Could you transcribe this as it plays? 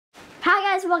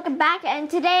guys, welcome back, and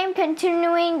today I'm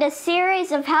continuing the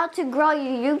series of how to grow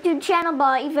your YouTube channel,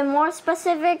 but even more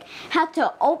specific, how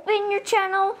to open your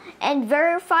channel and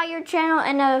verify your channel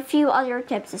and a few other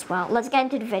tips as well. Let's get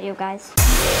into the video, guys.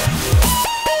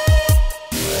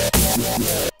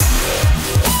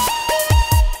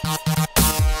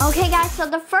 Okay guys, so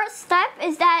the first step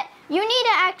is that you need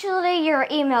to actually your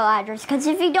email address, because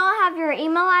if you don't have your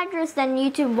email address, then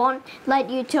YouTube won't let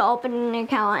you to open an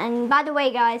account. And by the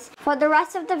way guys, for the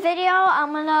rest of the video,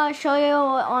 I'm gonna show you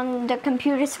on the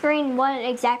computer screen what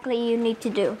exactly you need to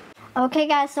do. Okay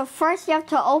guys, so first you have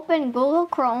to open Google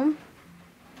Chrome.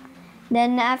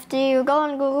 Then after you go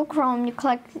on Google Chrome,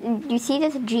 you see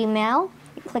this Gmail,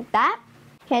 you click that.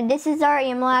 Okay, this is our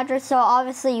email address, so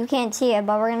obviously you can't see it,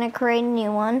 but we're gonna create a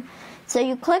new one. So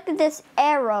you click this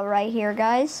arrow right here,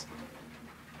 guys,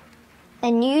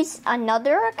 and use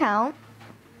another account.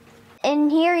 In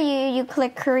here, you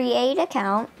click create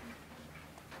account,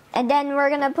 and then we're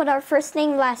gonna put our first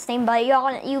name, last name, but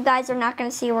you guys are not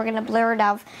gonna see. We're gonna blur it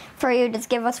out for you. Just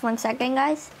give us 1 second,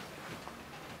 guys.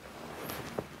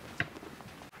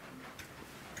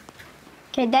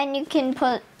 Okay, then you can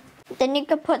put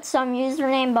some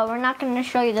username, but we're not going to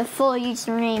show you the full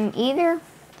username either.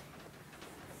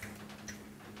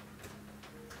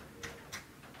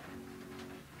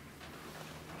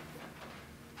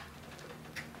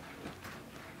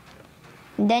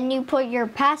 Then you put your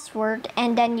password,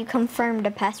 and then you confirm the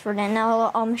password, and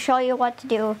I'll show you what to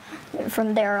do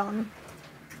from there on.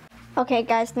 Okay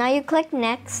guys, now you click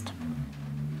next.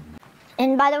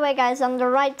 And by the way guys, on the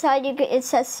right side it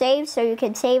says save, so you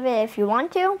can save it if you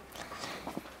want to.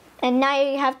 And now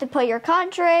you have to put your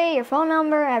country, your phone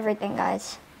number, everything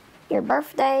guys. Your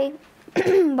birthday, but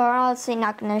we're obviously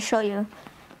not going to show you.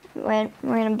 We're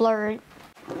going to blur it.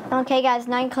 Okay guys,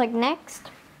 now you click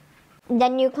next.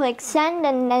 Then you click send,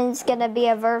 and then it's going to be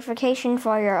a verification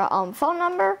for your phone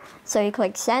number. So you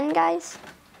click send guys.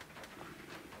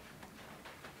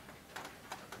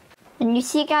 And you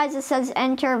see guys, it says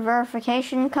enter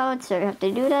verification code, so you have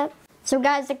to do that. So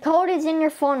guys, the code is in your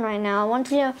phone right now.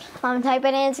 Once you type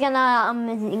it in, it's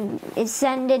gonna it's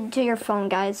send it to your phone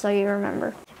guys, so you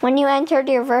remember. When you entered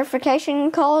your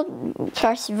verification code,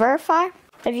 press verify.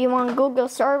 If you want Google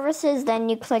services, then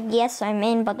you click yes, I'm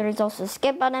in, but there's also a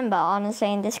skip button, but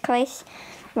honestly in this case,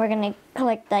 we're gonna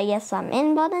click the yes, I'm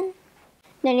in button.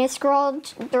 Then you scroll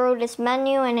through this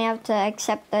menu and you have to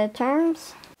accept the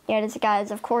terms. Yeah, this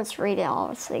guys, of course, read it,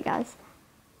 obviously, guys.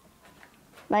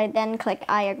 But then click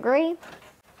I agree.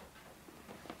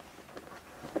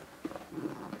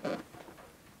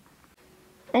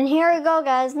 And here we go,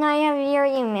 guys. Now you have your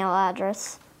email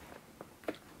address.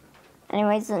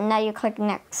 Anyways, now you click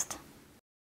next.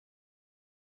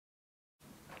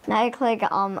 Now you click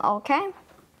OK.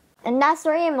 And that's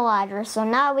our email address. So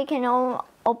now we can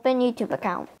open YouTube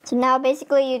account. So now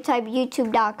basically you type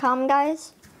youtube.com,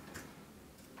 guys.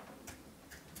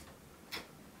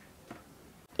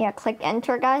 Yeah, click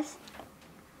enter guys.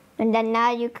 And then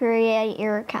now you create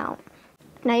your account.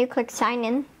 Now you click sign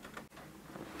in.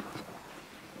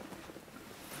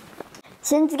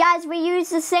 Since guys we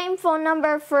use the same phone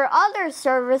number for other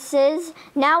services,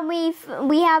 now we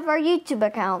have our YouTube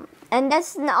account. And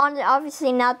that's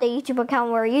obviously not the YouTube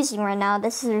account we're using right now.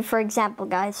 This is for example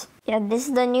guys. Yeah, this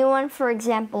is the new one for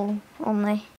example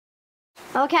only.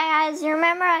 Okay guys, you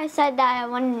remember I said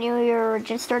that when you were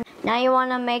registered, now you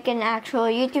want to make an actual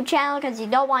YouTube channel because you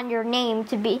don't want your name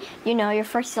to be, your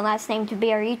first and last name to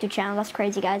be our YouTube channel. That's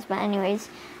crazy guys, but anyways,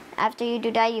 after you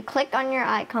do that, you click on your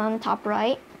icon top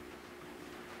right.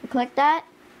 You click that.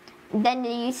 Then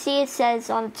you see it says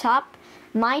on top,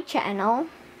 my channel.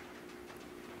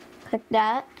 Click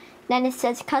that. Then it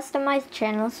says customize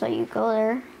channel, so you go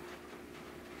there.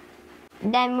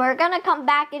 Then we're gonna come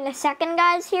back in a second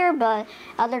guys here, but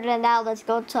other than that, let's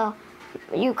go to,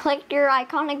 you click your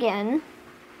icon again,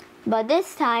 but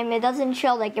this time it doesn't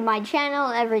show like my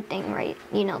channel, everything, right?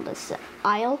 This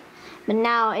aisle. But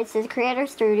now it says creator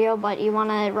studio, but you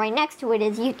wanna, right next to it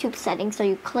is YouTube settings, so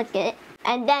you click it.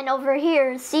 And then over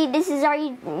here, see, this is our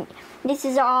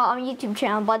YouTube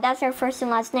channel, but that's our first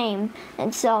and last name.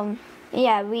 And so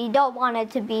yeah, we don't want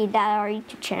it to be that our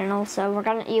YouTube channel, so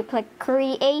you click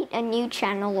create a new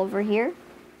channel over here.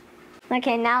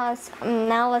 Okay, now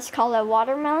let's call it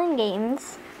Watermelon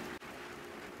Games.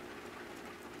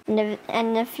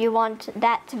 And if you want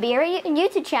that to be your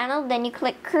YouTube channel, then you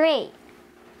click create.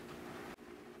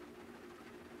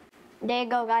 There you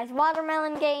go guys,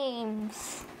 Watermelon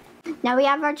Games. Now we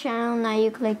have our channel. Now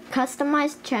you click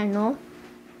customize channel.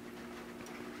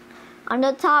 On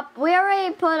the top, we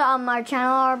already put our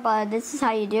channel art, but this is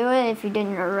how you do it if you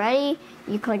didn't already.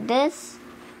 You click this,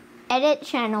 edit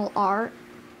channel art.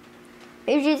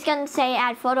 You're just gonna say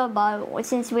add photo, but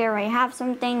since we already have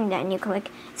something, then you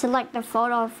click select the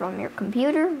photo from your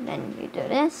computer, then you do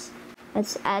this.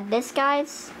 Let's add this,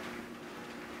 guys.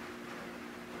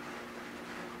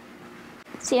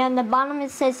 See on the bottom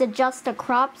it says adjust the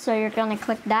crop, so you're gonna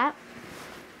click that.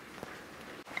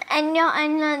 And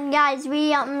guys, we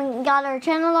got our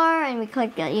channel art and we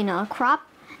clicked crop.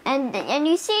 And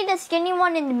you see the skinny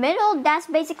one in the middle? That's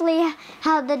basically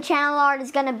how the channel art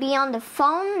is gonna be on the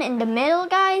phone in the middle,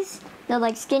 guys. The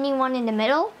like skinny one in the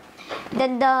middle.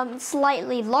 Then the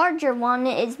slightly larger one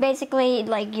is basically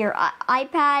like your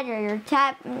iPad or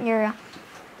your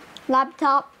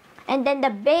laptop. And then the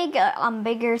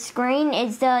bigger screen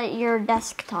is your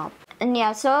desktop. And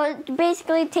yeah, so it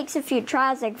basically takes a few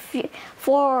tries, like 4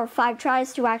 or 5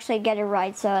 tries to actually get it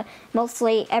right. So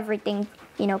mostly everything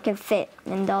can fit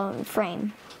in the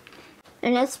frame.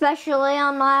 And especially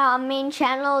on my main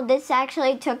channel, this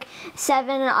actually took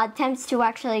 7 attempts to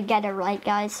actually get it right,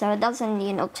 guys. So it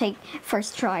doesn't, take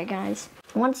first try, guys.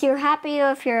 Once you're happy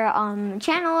with your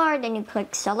channel art, then you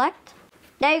click select.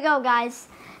 There you go, guys.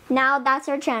 Now that's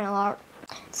our channel art.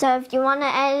 So if you want to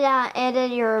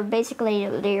edit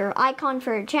your icon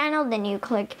for your channel, then you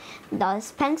click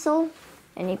this pencil,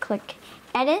 and you click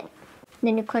edit.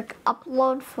 Then you click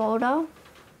upload photo.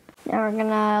 Now we're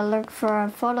gonna look for a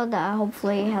photo that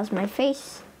hopefully has my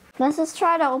face. Let's just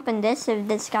try to open this if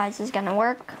this guys is gonna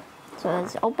work. So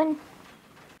let's open.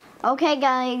 Okay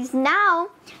guys, now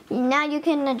you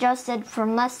can adjust it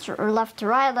from left to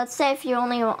right. Let's say if you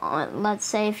only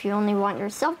want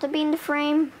yourself to be in the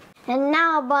frame. And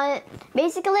now, but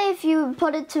basically if you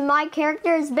put it to my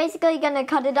character, it's basically gonna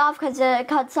cut it off because it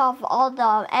cuts off all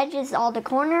the edges, all the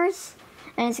corners,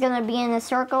 and it's gonna be in a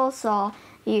circle. So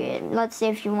let's say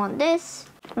if you want this,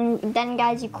 and then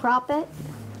guys you crop it.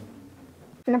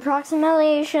 And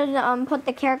approximately you should put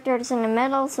the characters in the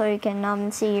middle so you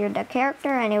can see the character.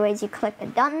 Anyways, you click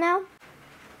done now.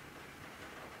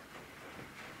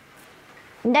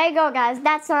 And there you go, guys.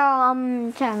 That's our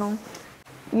channel.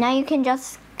 Now you can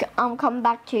just come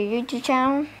back to your YouTube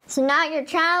channel. So now your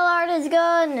channel art is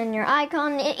good, and your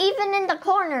icon, even in the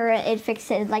corner it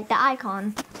fixes like the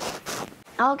icon.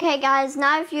 Okay guys,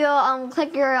 now if you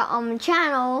click your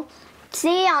channel,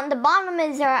 see on the bottom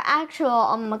is our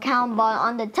actual account, but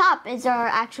on the top is our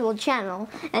actual channel.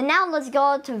 And now let's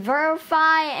go to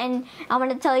verify, and I'm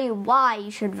going to tell you why you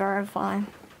should verify.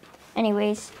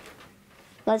 Anyways,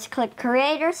 let's click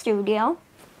Creator Studio.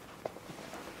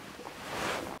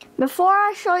 Before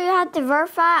I show you how to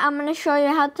verify, I'm going to show you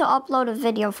how to upload a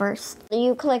video first.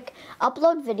 You click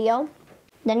upload video,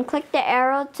 then click the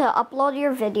arrow to upload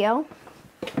your video.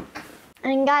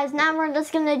 And guys, now we're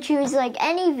just gonna choose like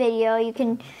any video.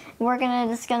 We're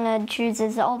just gonna choose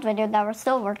this old video that we're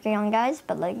still working on, guys.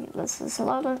 But like, let's just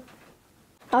load it.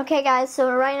 Okay, guys.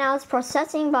 So right now it's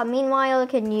processing, but meanwhile,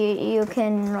 you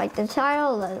can write the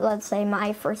title. Let's say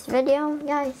my first video,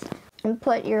 guys, and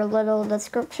put your little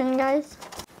description, guys.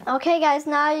 Okay, guys.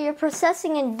 Now your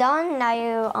processing is done. Now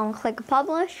you click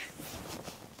publish.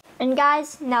 And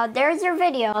guys, now there's your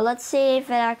video. Let's see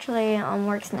if it actually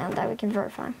works now that we can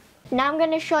verify. Now I'm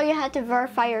going to show you how to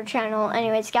verify your channel.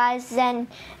 Anyways, guys, then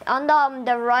on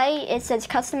the right, it says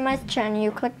customize channel.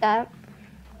 You click that.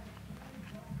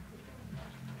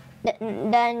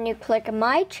 Then you click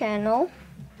my channel.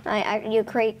 You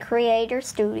create Creator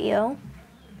Studio.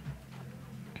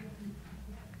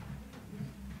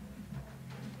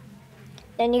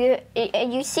 Then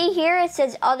you see here it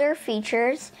says other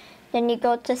features. Then you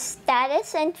go to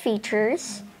status and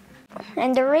features.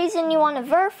 And the reason you want to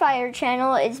verify your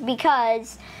channel is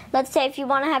because, let's say if you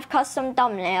want to have custom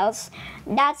thumbnails,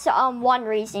 that's one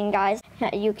reason, guys,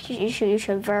 you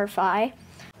should verify.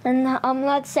 And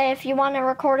let's say if you want to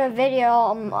record a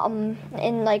video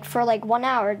for 1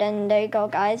 hour, then there you go,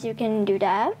 guys, you can do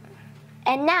that.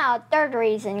 And now, third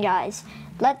reason, guys,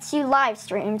 lets you live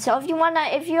stream. So if you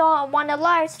wanna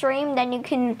live stream, then you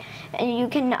can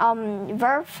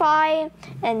verify,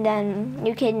 and then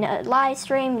you can live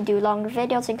stream, do longer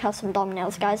videos and custom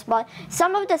thumbnails, guys. But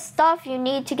some of the stuff you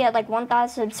need to get like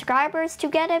 1,000 subscribers to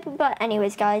get it. But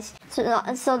anyways, guys,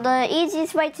 so the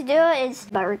easiest way to do it is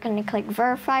we're gonna click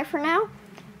verify for now,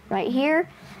 right here.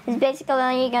 It's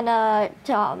basically gonna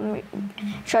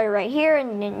show you right here,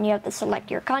 and then you have to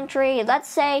select your country. Let's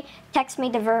say text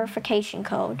me the verification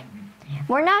code.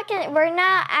 We're not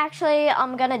actually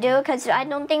gonna do it because I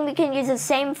don't think we can use the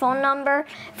same phone number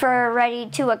for already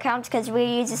 2 accounts, because we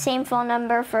use the same phone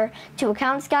number for 2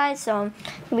 accounts, guys. So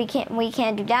we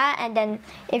can't do that. And then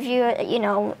if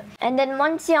and then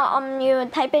once you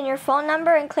type in your phone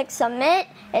number and click submit,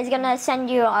 it's gonna send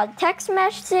you a text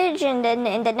message, and then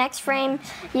in the next frame,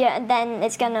 then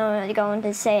it's going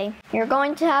to say you're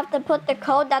going to have to put the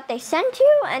code that they sent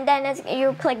you, and then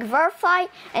you click verify,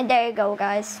 and there you go,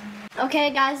 guys.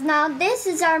 Okay, guys, now this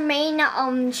is our main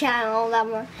channel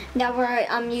that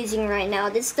we're using right now.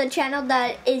 This is the channel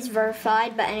that is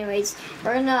verified. But anyways,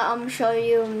 we're gonna show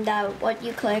you that what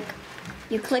you click.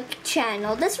 You click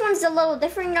channel. This one's a little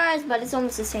different, guys, but it's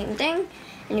almost the same thing.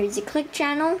 Anyways, you click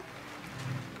channel.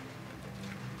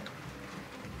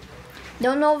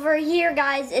 Then over here,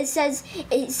 guys, it says,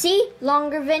 see,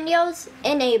 longer videos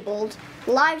enabled,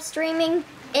 live streaming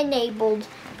enabled,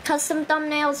 custom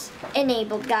thumbnails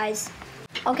enabled, guys.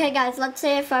 Okay, guys, let's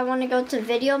say if I want to go to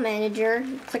video manager,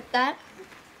 click that.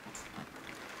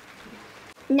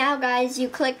 Now, guys, you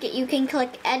can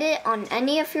click edit on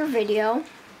any of your video.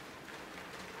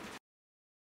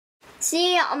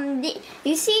 See,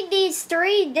 you see these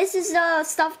 3? This is the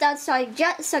stuff that's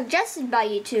suggested by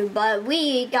YouTube, but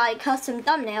we got custom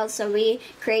thumbnails, so we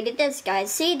created this, guys.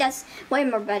 See, that's way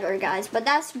more better, guys. But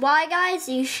that's why, guys,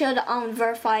 you should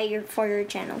verify for your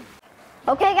channel.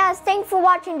 Okay, guys, thanks for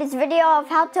watching this video of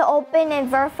how to open and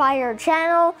verify your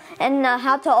channel, and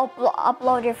how to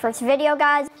upload your first video,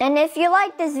 guys. And if you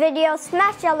like this video,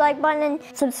 smash that like button,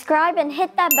 subscribe, and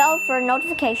hit that bell for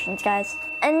notifications, guys.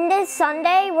 And this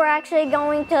Sunday, we're actually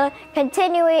going to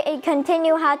continue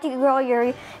how to grow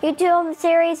your YouTube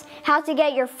series, how to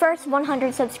get your first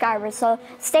 100 subscribers. So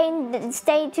stay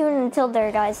tuned until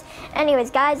there, guys.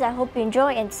 Anyways, guys, I hope you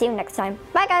enjoy, and see you next time.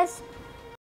 Bye, guys.